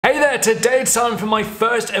Hey there, today it's time for my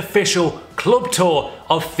first official club tour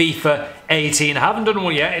of FIFA 18. I haven't done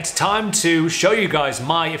one yet. It's time to show you guys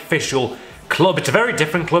my official club. It's a very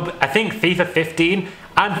different club. I think FIFA 15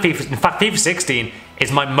 and FIFA 16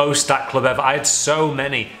 is my most stacked club ever. I had so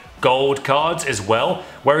many gold cards as well,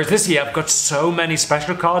 whereas this year I've got so many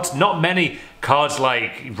special cards. Not many cards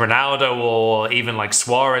like Ronaldo or even like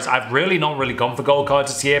Suarez. I've not really gone for gold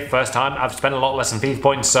cards this year. First time. I've spent a lot less than FIFA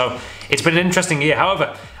points, so it's been an interesting year.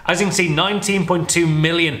 However, as you can see, 19.2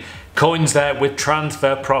 million coins there with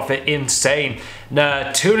transfer profit. Insane.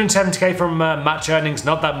 270k from match earnings,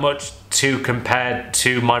 not that much to compare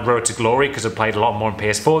to my road to glory because I played a lot more on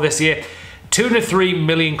PS4 this year. 203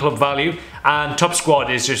 million club value, and top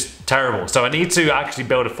squad is just terrible. So I need to actually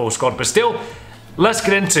build a full squad, but still, let's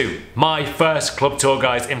get into my first club tour,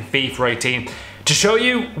 guys, in FIFA 18. To show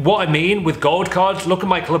you what I mean with gold cards, look at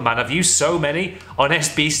my club, man. I've used so many on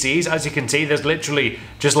SBCs. As you can see, there's literally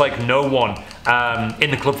just like no one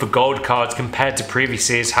in the club for gold cards compared to previous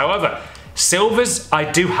years. However, silvers,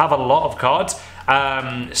 I do have a lot of cards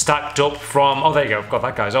stacked up from, oh, there you go, I've got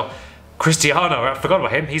that guy as well. Cristiano, I forgot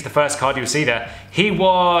about him. He's the first card you see there. He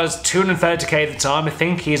was 230k at the time. I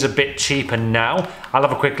think he's a bit cheaper now. I'll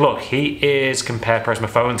have a quick look. He is, press my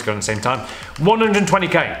phone to go at the same time.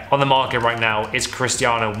 120k on the market right now is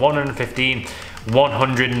Cristiano. 115,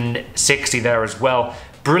 160 there as well.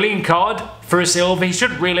 Brilliant card for a silver. He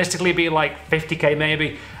should realistically be like 50k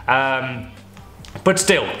maybe. But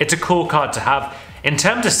still, it's a cool card to have. In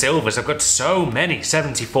terms of silvers, I've got so many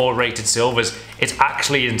 74 rated silvers. It's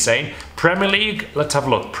actually insane. Premier League, let's have a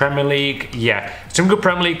look. Premier League, yeah. Some good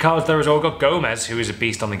Premier League cards there as well. We've got Gomez, who is a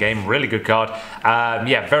beast on the game. Really good card.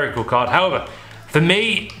 Yeah, very cool card. However, for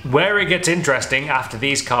me, where it gets interesting after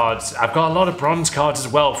these cards, I've got a lot of bronze cards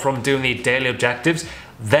as well from doing the daily objectives.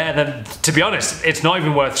 Then, to be honest, it's not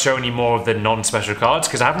even worth showing you more of the non-special cards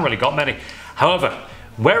because I haven't really got many. However,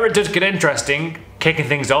 where it does get interesting, kicking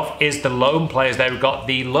things off, is the loan players there. We've got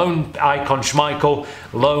the loan icon Schmeichel,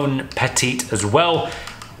 loan Petit as well.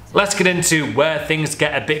 Let's get into where things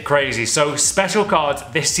get a bit crazy. So special cards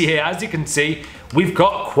this year, as you can see, we've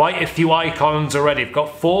got quite a few icons already. We've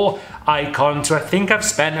got 4 icons, so I think I've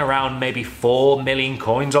spent around maybe 4 million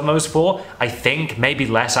coins on those 4. I think, maybe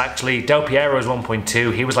less actually. Del Piero is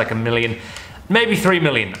 1.2, he was like 1 million, maybe 3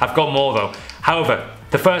 million. I've got more though. However,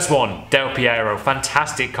 the first one, Del Piero,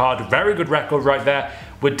 fantastic card, very good record right there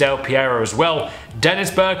with Del Piero as well.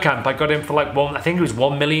 Dennis Bergkamp, I got him for like I think it was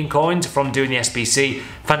 1 million coins from doing the SBC.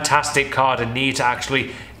 Fantastic card, and need to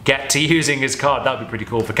actually get to using his card. That would be pretty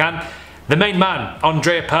cool if I can. The main man,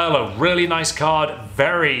 Andrea Pirlo, really nice card,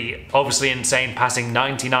 very obviously insane passing,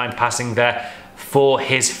 99 passing there for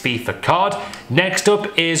his FIFA card. Next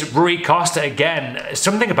up is Rui Costa again.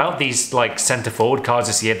 Something about these like centre forward cards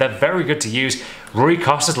this year, they're very good to use. Rui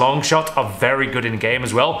Costa's long shots are very good in game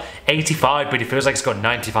as well. 85, but he feels like he's got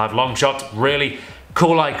 95 long shots. Really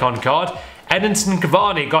cool icon card. Edinson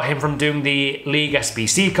Cavani, got him from doing the League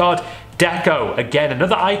SBC card. Deco, again,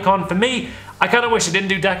 another icon for me. I kind of wish I didn't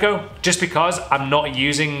do Deco, just because I'm not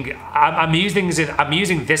using, I'm using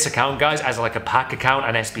this account, guys, as like a pack account,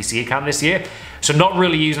 an SBC account this year. So not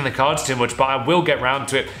really using the cards too much, but I will get round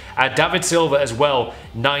to it. David Silva as well,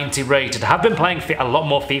 90 rated. I have been playing a lot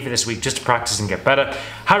more FIFA this week just to practice and get better.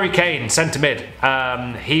 Harry Kane, centre mid.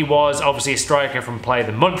 He was obviously a striker from Player of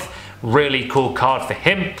the Month. Really cool card for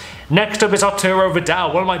him. Next up is Arturo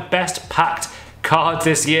Vidal, one of my best packed cards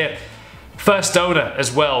this year. First owner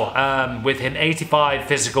as well, with him 85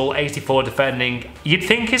 physical, 84 defending. You'd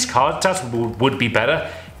think his card stats would be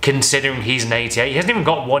better, considering he's an 88. He hasn't even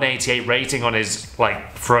got 188 rating on his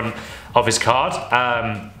like front of his card.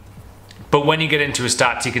 But when you get into his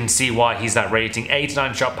stats, you can see why he's that rating.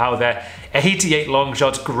 89 shot power there, 88 long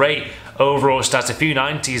shots, great overall stats. A few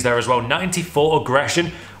 90s there as well. 94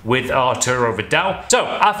 aggression with Arturo Vidal. So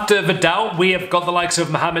after Vidal, we have got the likes of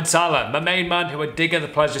Mohamed Salah, my main man, who I did get the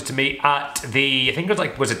pleasure to meet at the, I think it was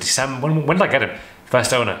like, was it December? When did I get him?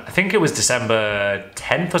 First owner. I think it was December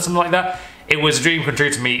 10th or something like that. It was a dream come true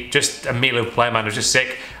to meet, just a meet little player, man. It was just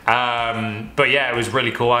sick. But yeah, it was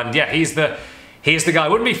really cool. And yeah, he's the guy.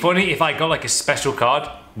 Wouldn't it be funny if I got like a special card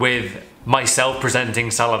with myself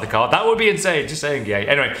presenting Salah the card? That would be insane, just saying. Yeah.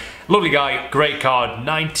 Anyway, lovely guy, great card,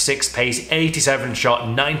 96 pace, 87 shot,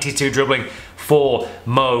 92 dribbling for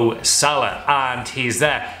Mo Salah, and he's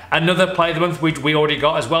there. Another player of the month we already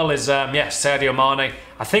got as well is yeah, Sadio Mane.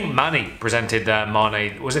 I think Manny presented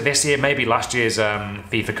Mane, was it this year, maybe last year's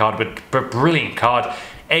FIFA card, but brilliant card.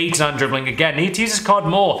 89 dribbling, again, need to use this card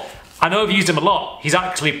more. I know I've used him a lot. He's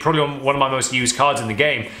actually probably one of my most used cards in the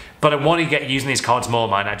game, but I want to get using these cards more,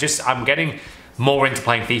 man. I'm getting more into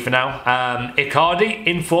playing FIFA now. Icardi,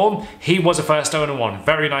 in form, he was a first owner one.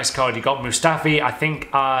 Very nice card. You got Mustafi, I think,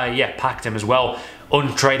 yeah, packed him as well.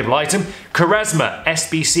 Untradeable item. Quaresma,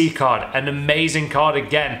 SBC card, an amazing card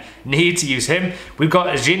again. Need to use him. We've got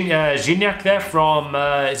Gignac there from,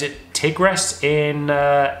 is it Tigres in,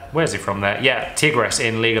 where's he from there? Yeah, Tigres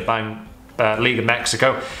in Liga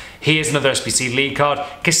Mexico. He is another SBC League card.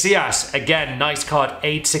 Casillas, again, nice card,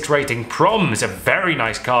 86 rating. Proms, a very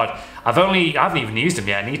nice card. I haven't even used him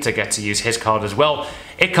yet. I need to get to use his card as well.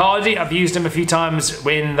 Icardi, I've used him a few times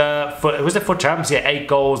in the FUT Champs. Yeah,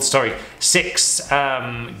 6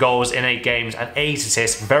 goals in 8 games and 8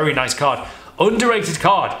 assists. Very nice card. Underrated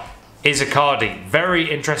card is Icardi.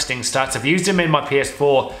 Very interesting stats. I've used him in my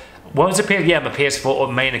PS4. What was it? Yeah, my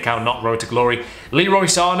PS4 main account, not Road to Glory. Leroy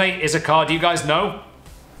Sané is a card you guys know.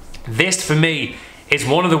 This, for me, is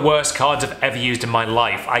one of the worst cards I've ever used in my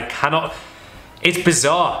life. I cannot... It's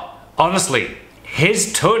bizarre. Honestly,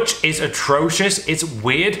 his touch is atrocious. It's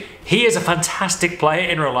weird. He is a fantastic player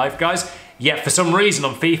in real life, guys. Yet, for some reason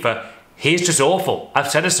on FIFA, he's just awful.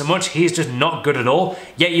 I've said it so much, he's just not good at all.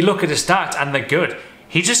 Yet, you look at his stats and they're good.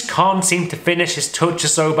 He just can't seem to finish. His touch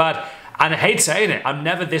is so bad. And I hate saying it, I'm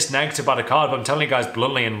never this negative about a card, but I'm telling you guys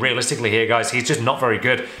bluntly and realistically here, guys, he's just not very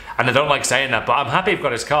good. And I don't like saying that, but I'm happy I've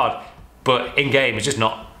got his card. But in game, he's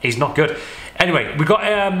not good. Anyway, we've got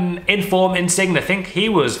Inform Insign. I think he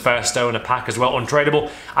was first owner pack as well,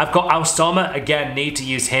 untradeable. I've got Alstoma, again, need to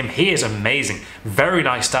use him. He is amazing. Very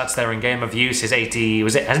nice stats there in game of use. His 80,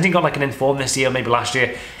 hasn't he got like an Inform this year, maybe last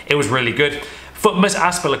year? It was really good. Footmas,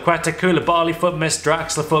 Aspilicueta, Koulibaly, Footmas,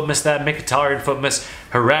 Draxler, Footmas there, Mkhitaryan, Footmas,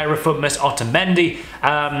 Herrera, Footmas, Otamendi,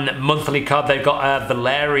 monthly card. They've got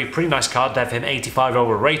Valeri, pretty nice card there for him, 85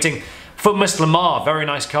 over rating. Footmas Lamar, very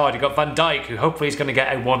nice card. You got Van Dijk, who hopefully is going to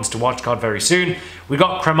get a once to watch card very soon. We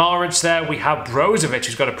got Kramaric there. We have Brozovic,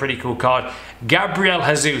 who's got a pretty cool card. Gabriel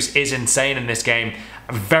Jesus is insane in this game.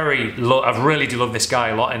 I really do love this guy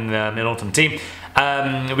a lot in Ultimate Team.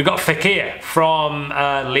 We got Fekir from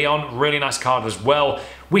Lyon, really nice card as well.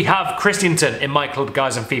 We have Christensen in my club,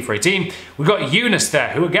 guys, on FIFA 18. We've got Eunice there,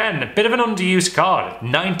 who again, a bit of an underused card.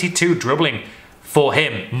 92 dribbling for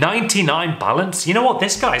him. 99 balance. You know what?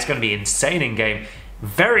 This guy is going to be insane in game.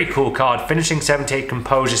 Very cool card. Finishing 78,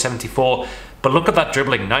 composure 74. But look at that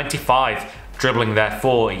dribbling. 95 dribbling there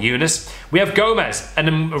for Eunice. We have Gomez,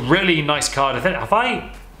 and a really nice card.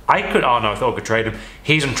 Oh no, I thought I could trade him.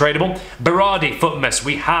 He's untradeable. Berardi, Footmas.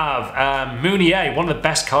 We have Mounier, one of the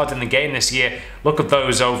best cards in the game this year. Look at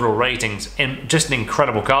those overall ratings. Just an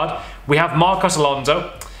incredible card. We have Marcos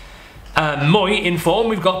Alonso. Moy in form.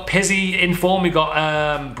 We've got Pizzi in form. We've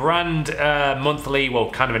got Brand monthly,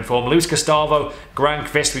 well, kind of in form. Luis Gustavo,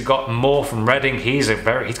 Grankvist. We've got Moore from Reading. He's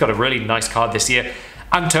got a really nice card this year.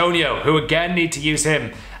 Antonio, who again need to use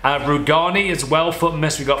him. Rugani as well,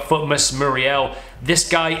 Footmas. We've got Footmas, Muriel. This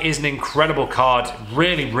guy is an incredible card.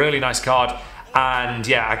 Really, really nice card. And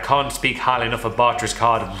yeah, I can't speak highly enough of Bartra's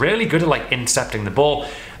card. Really good at like intercepting the ball.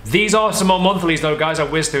 These are some more monthlies though, guys. I'll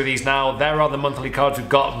whiz through these now. There are the monthly cards. We've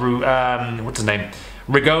got, what's his name?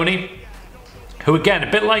 Rigoni, who again,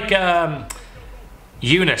 a bit like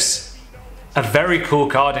Eunice. A very cool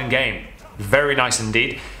card in game. Very nice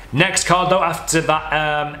indeed. Next card though, after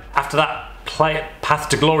that Path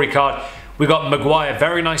to Glory card, we got Maguire,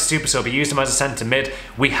 very nice super sub. We used him as a centre mid.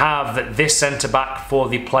 We have this centre back for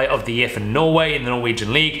the Player of the Year for Norway in the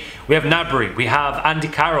Norwegian League. We have Nabry, we have Andy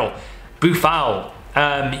Carroll, Boufal,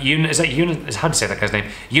 how do you say that guy's name?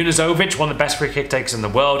 Unizovic, one of the best free kick takers in the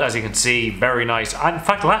world, as you can see, very nice. And in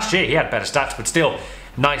fact, last year he had better stats, but still,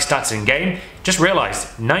 nice stats in game. Just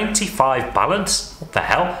realised, 95 balance? What the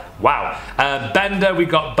hell? Wow. Bender, we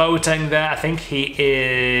got Boateng there. I think he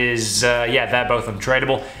is, yeah, they're both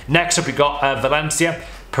untradeable. Next up, we got Valencia.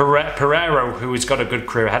 Pereiro, who's got a good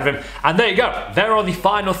career ahead of him. And there you go. There are the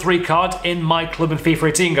final 3 cards in my club in FIFA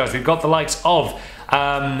 18, guys. We've got the likes of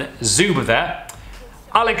Zuba there.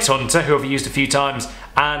 Alex Hunter, who I've used a few times.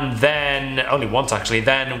 And then, only once actually,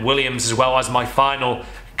 then Williams as well as my final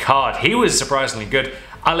card. He was surprisingly good.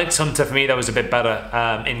 Alex Hunter for me, that was a bit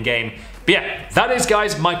better in game. But yeah, that is,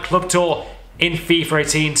 guys, my club tour in FIFA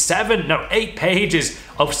 18. 8 pages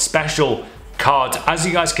of special cards. As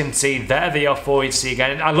you guys can see, there they are for you to see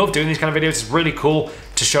again. I love doing these kind of videos. It's really cool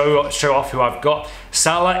to show off who I've got.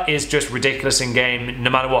 Salah is just ridiculous in game, no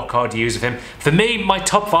matter what card you use of him. For me, my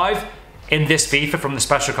top 5 in this FIFA from the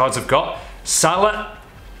special cards I've got: Salah,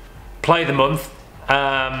 Play of the Month.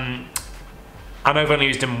 And I've only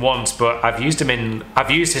used him once, but I've used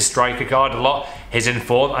his striker card a lot, his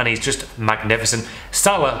inform, and he's just magnificent.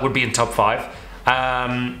 Salah would be in top 5.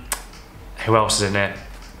 Who else is in there?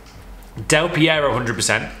 Del Piero,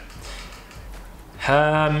 100%.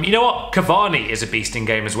 You know what? Cavani is a beast in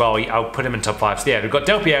game as well. I'll put him in top 5. So yeah, we've got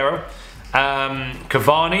Del Piero,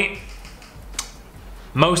 Cavani,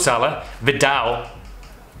 Mo Salah, Vidal,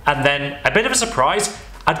 and then a bit of a surprise,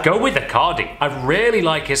 I'd go with Icardi. I really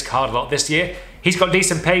like his card a lot this year. He's got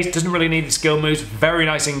decent pace, doesn't really need the skill moves, very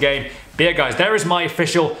nice in game. But yeah guys, there is my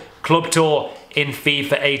official club tour in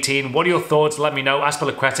FIFA 18. What are your thoughts? Let me know.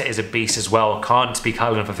 Azpilicueta is a beast as well. Can't speak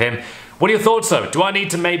highly enough of him. What are your thoughts though? Do I need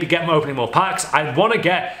to maybe get him opening more packs? I want to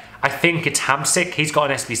get, I think it's Hamsik. He's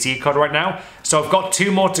got an SBC card right now. So I've got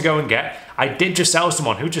 2 more to go and get. I did just sell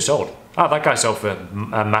someone. Who just sold? Oh, that guy sold for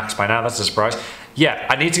max by now. That's a surprise. Yeah,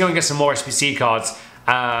 I need to go and get some more SBC cards.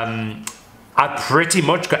 I pretty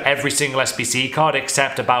much got every single SBC card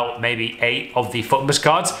except about maybe 8 of the Footbus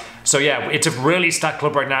cards. So yeah, it's a really stacked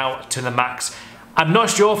club right now to the max. I'm not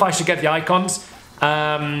sure if I should get the icons.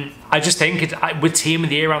 I just think with Team of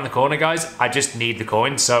the Year around the corner, guys, I just need the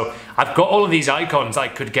coins. So I've got all of these icons I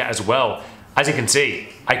could get as well. As you can see,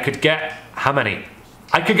 I could get, how many?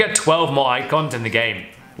 I could get 12 more icons in the game.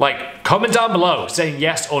 Like, comment down below saying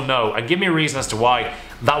yes or no and give me a reason as to why.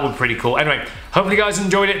 That would be pretty cool. Anyway, hopefully you guys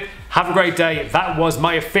enjoyed it. Have a great day. That was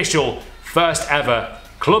my official first ever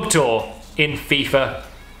club tour in FIFA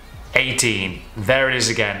 18. There it is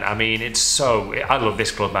again. I mean, it's so, I love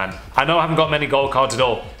this club, man. I know I haven't got many gold cards at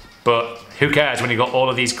all, but who cares when you got all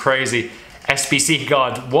of these crazy SBC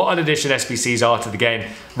cards. What an addition SBCs are to the game.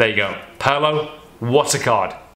 There you go. Perlo, what a card.